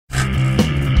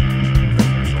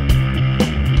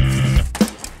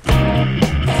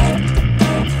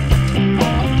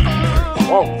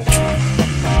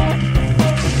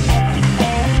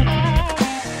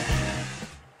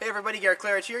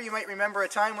Claridge here. You might remember a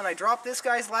time when I dropped this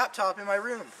guy's laptop in my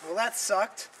room. Well, that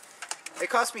sucked. It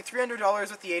cost me $300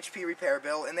 with the HP repair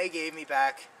bill, and they gave me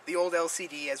back the old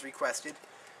LCD as requested.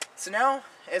 So now,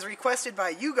 as requested by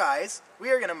you guys,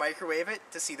 we are going to microwave it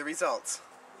to see the results.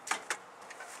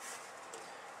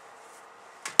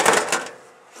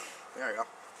 There we go.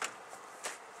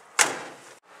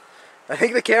 I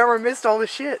think the camera missed all the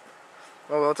shit.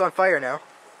 Oh well, it's on fire now.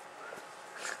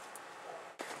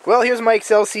 Well, here's Mike's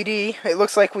LCD. It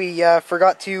looks like we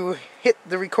forgot to hit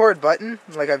the record button,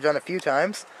 like I've done a few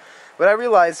times. But I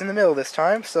realized in the middle this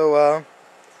time, so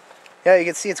yeah, you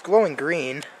can see it's glowing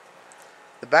green.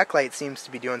 The backlight seems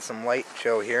to be doing some light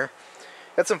show here.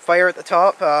 Got some fire at the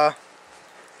top.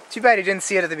 Too bad you didn't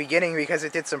see it at the beginning because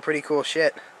it did some pretty cool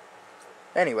shit.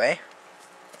 Anyway,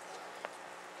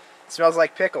 it smells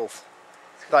like pickles.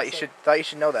 Thought you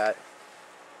should know that.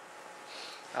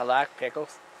 I like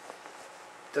pickles.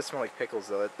 It does smell like pickles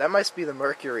though. That must be the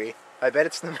mercury. I bet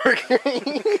it's the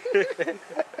mercury.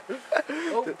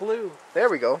 Oh, blue. There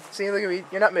we go. See, look at me.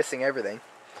 You're not missing everything.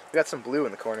 We got some blue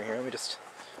in the corner here. Let me just,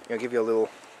 give you a little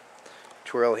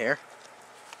twirl here.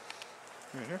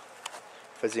 If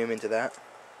I zoom into that.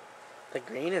 That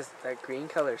green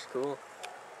color's cool.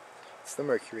 It's the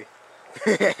mercury.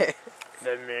 The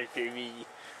mercury.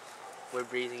 We're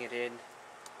breathing it in.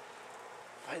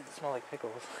 Why does it smell like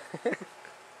pickles?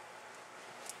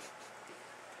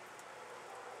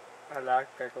 I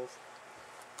like pickles.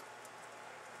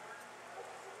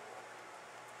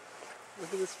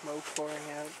 Look at the smoke pouring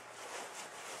out.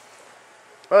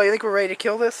 Well, you think we're ready to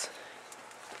kill this?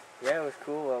 Yeah, it was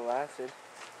cool while it lasted.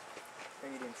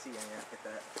 Maybe you didn't see any at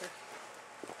that.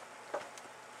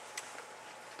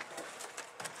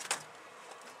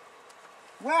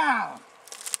 Wow!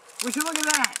 Would you look at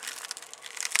that?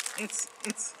 It's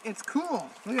cool.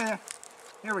 Look at that.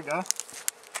 There we go.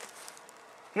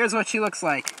 Here's what she looks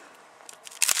like.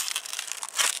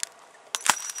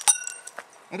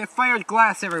 And it fired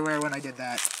glass everywhere when I did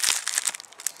that.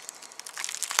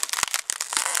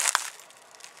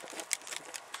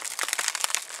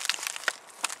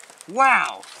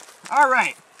 Wow!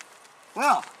 Alright.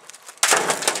 Well,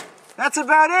 that's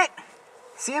about it.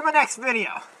 See you in my next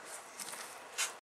video.